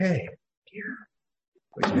Okay, dear.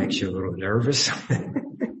 Which makes you a little nervous.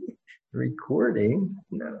 Recording?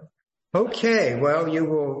 No. Okay, well, you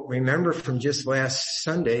will remember from just last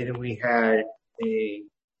Sunday that we had a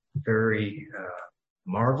very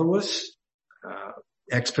marvelous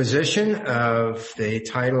exposition of the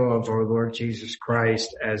title of our Lord Jesus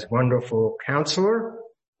Christ as Wonderful Counselor.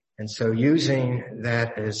 And so using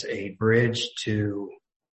that as a bridge to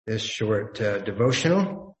this short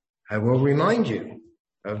devotional, I will remind you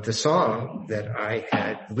of the song that I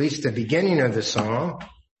had, at least the beginning of the song.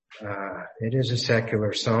 It is a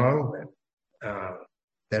secular song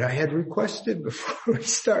that I had requested before we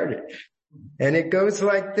started. And it goes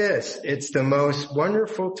like this. It's the most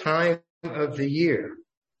wonderful time of the year,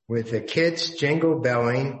 with the kids jingle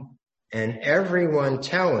belling and everyone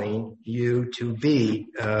telling you to be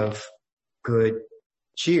of good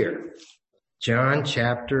cheer. John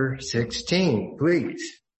chapter 16, please.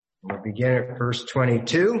 We'll begin at verse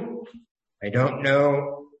 22. I don't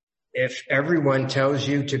know if everyone tells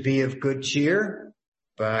you to be of good cheer,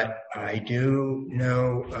 but I do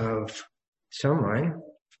know of someone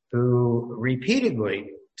who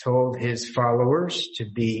repeatedly told his followers to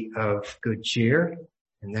be of good cheer.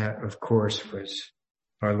 And that, of course, was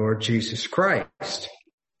our Lord Jesus Christ.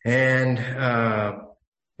 And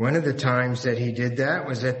one of the times that he did that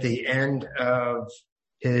was at the end of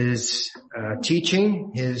his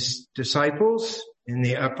teaching his disciples in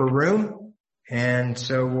the upper room. And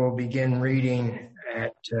so we'll begin reading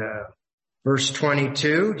at verse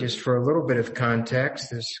 22, just for a little bit of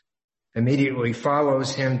context. This immediately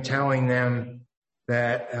follows him telling them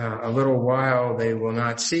that a little while they will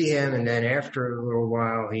not see him, and then after a little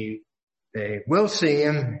while they will see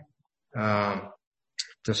him.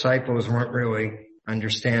 Disciples weren't really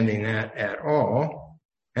understanding that at all.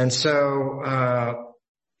 And so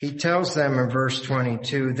he tells them in verse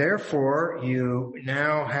 22, therefore you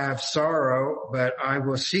now have sorrow, but I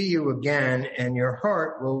will see you again, and your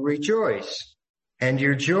heart will rejoice, and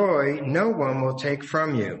your joy no one will take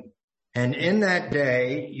from you. And in that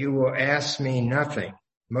day you will ask me nothing.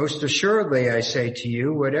 Most assuredly I say to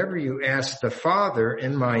you, whatever you ask the Father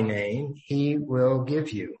in my name, he will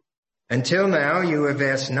give you. Until now you have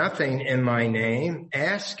asked nothing in my name.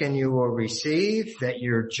 Ask and you will receive, that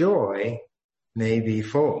your joy may be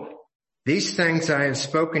full. These things I have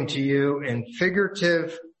spoken to you in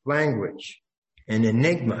figurative language, an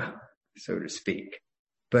enigma, so to speak.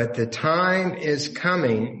 But the time is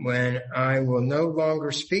coming when I will no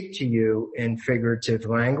longer speak to you in figurative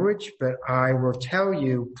language, but I will tell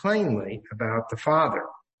you plainly about the Father.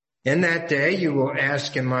 In that day you will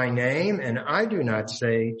ask in my name, and I do not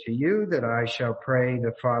say to you that I shall pray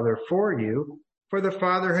the Father for you, for the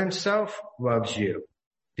Father himself loves you,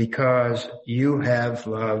 because you have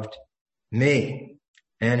loved me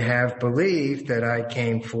and have believed that I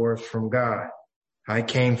came forth from God. I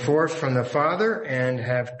came forth from the Father and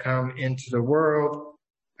have come into the world.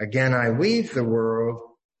 Again, I leave the world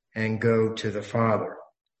and go to the Father.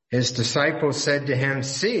 His disciples said to him,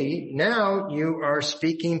 see, now you are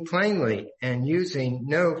speaking plainly and using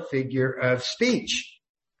no figure of speech.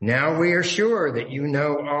 Now we are sure that you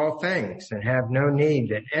know all things and have no need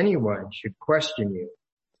that anyone should question you.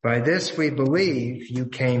 By this we believe you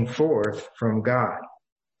came forth from God.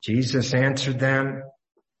 Jesus answered them,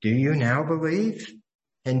 do you now believe?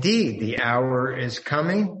 Indeed, the hour is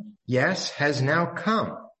coming, yes, has now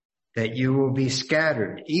come, that you will be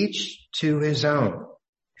scattered, each to his own,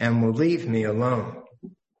 and will leave me alone.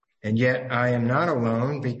 And yet I am not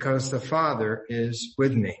alone, because the Father is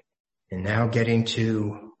with me. And now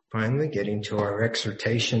finally getting to our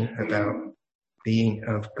exhortation about being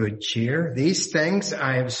of good cheer. These things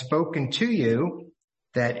I have spoken to you,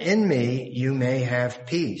 that in me you may have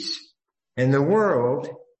peace. In the world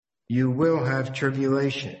you will have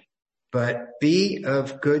tribulation, but be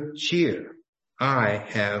of good cheer. I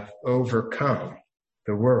have overcome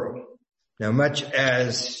the world. Now, much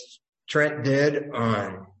as Trent did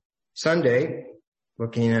on Sunday,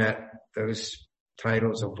 looking at those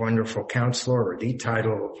titles of Wonderful Counselor, or the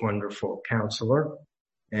title of Wonderful Counselor,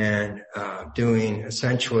 and doing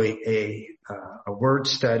essentially a word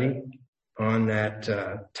study on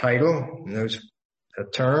that title and those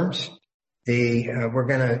terms. We're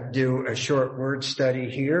going to do a short word study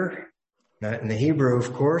here, not in the Hebrew,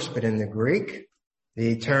 of course, but in the Greek.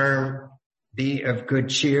 The term be of good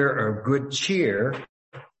cheer or good cheer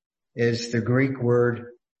is the Greek word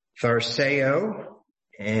tharseo,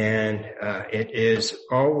 and it is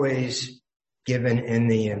always given in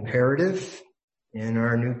the imperative in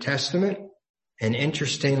our New Testament. And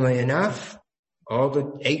interestingly enough, all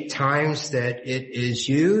the 8 times that it is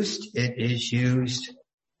used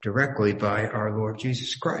directly by our Lord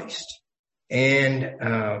Jesus Christ. And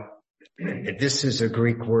this is a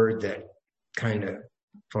Greek word that kind of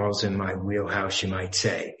falls in my wheelhouse, you might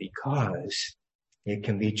say, because it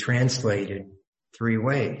can be translated 3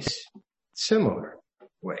 ways, similar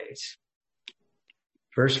ways.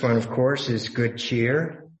 First one, of course, is good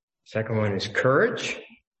cheer. Second one is courage.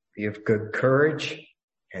 Be of good courage.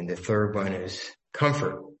 And the third one is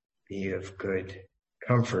comfort. Be of good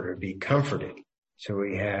comfort, or be comforted. So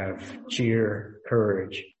we have cheer,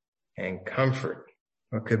 courage, and comfort.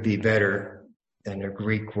 What could be better than a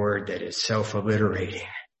Greek word that is self-alliterating?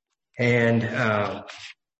 And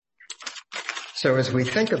so as we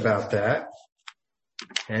think about that,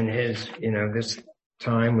 and his, this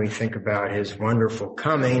time we think about his wonderful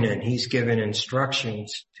coming, and he's given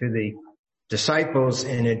instructions to the disciples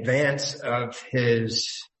in advance of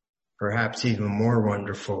his perhaps even more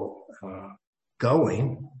wonderful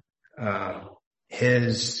going.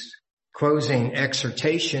 His closing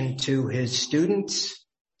exhortation to his students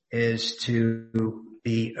is to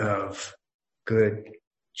be of good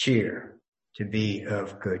cheer, to be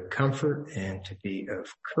of good comfort, and to be of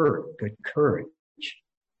good courage.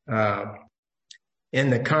 In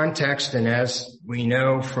the context, and as we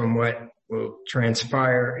know from what will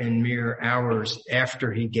transpire in mere hours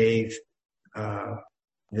after he gave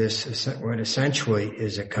this, what essentially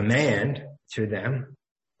is a command to them,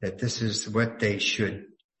 that this is what they should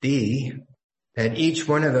be, that each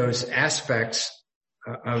one of those aspects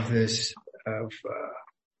of this, of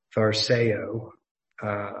Tharseo,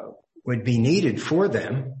 would be needed for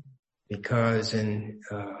them, because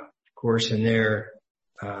of course, in their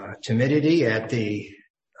timidity at the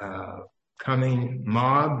coming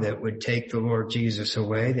mob that would take the Lord Jesus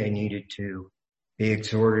away, they needed to be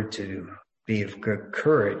exhorted to be of good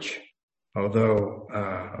courage. Although,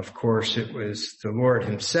 of course, it was the Lord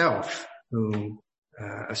himself who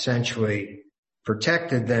essentially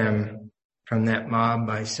protected them from that mob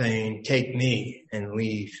by saying, "Take me and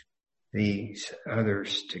leave these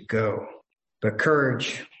others to go." But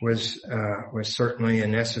courage was certainly a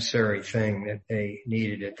necessary thing that they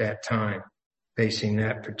needed at that time, facing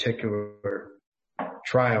that particular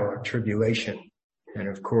trial or tribulation. And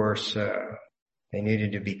of course, they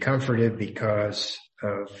needed to be comforted because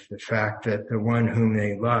of the fact that the one whom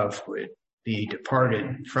they loved would be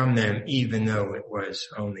departed from them, even though it was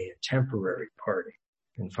only a temporary parting.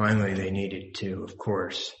 And finally, they needed to, of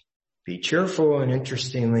course, be cheerful. And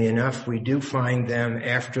interestingly enough, we do find them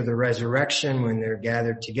after the resurrection, when they're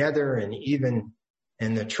gathered together, and even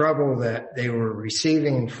in the trouble that they were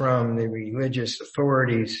receiving from the religious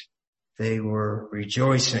authorities, they were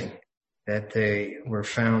rejoicing that they were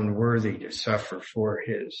found worthy to suffer for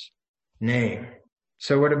his name.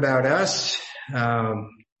 So what about us?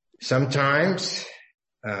 Sometimes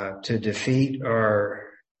to defeat our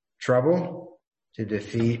trouble, to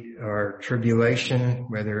defeat our tribulation,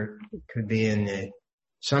 whether it could be in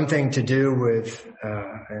something to do with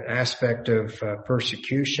an aspect of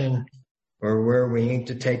persecution, or where we need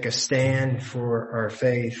to take a stand for our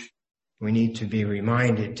faith, we need to be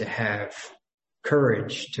reminded to have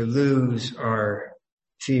courage, to lose our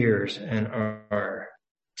fears and our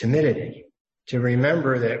timidity, to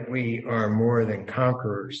remember that we are more than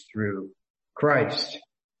conquerors through Christ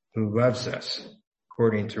who loves us,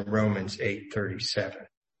 according to Romans 8:37.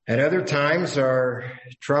 At other times, our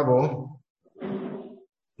trouble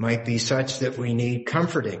might be such that we need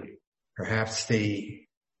comforting. Perhaps the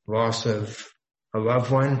loss of a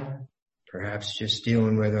loved one, perhaps just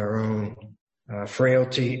dealing with our own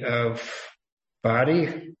frailty of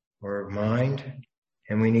body or mind.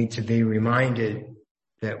 And we need to be reminded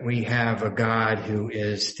that we have a God who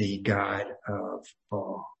is the God of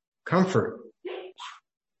all comfort.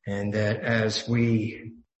 And that as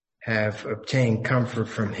we have obtained comfort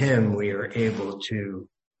from him, we are able to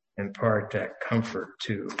impart that comfort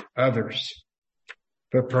to others.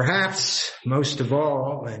 But perhaps most of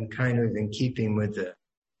all, and kind of in keeping with the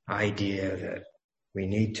idea that we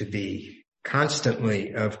need to be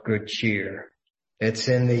constantly of good cheer, it's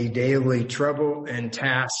in the daily trouble and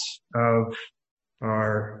tasks of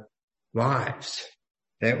our lives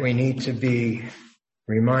that we need to be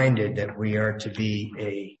reminded that we are to be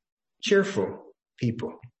a cheerful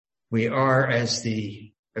people. We are, as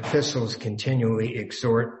the epistles continually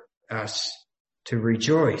exhort us, to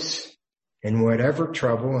rejoice in whatever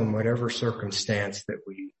trouble and whatever circumstance that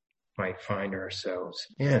we might find ourselves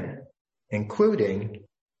in, including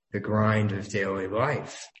the grind of daily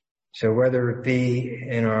life. So whether it be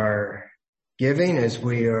in our giving, as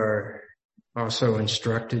we are also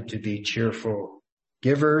instructed to be cheerful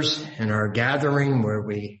givers, in our gathering, where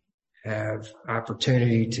we have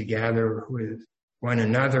opportunity to gather with one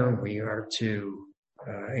another. We are to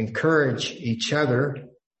encourage each other,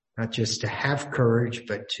 not just to have courage,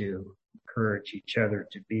 but to encourage each other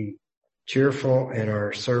to be cheerful in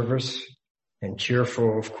our service and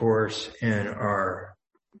cheerful, of course, in our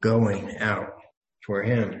going out for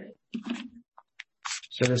Him.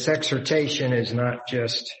 So this exhortation is not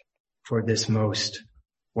just for this most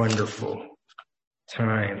wonderful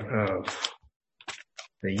time of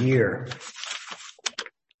the year.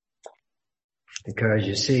 Because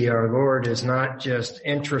you see, our Lord is not just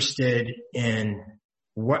interested in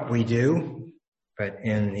what we do, but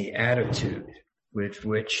in the attitude with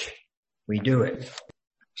which we do it.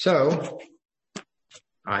 So,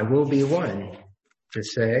 I will be one to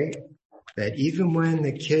say that even when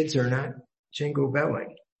the kids are not jingle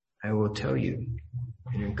belling, I will tell you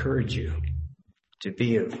and encourage you to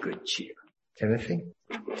be of good cheer. Timothy?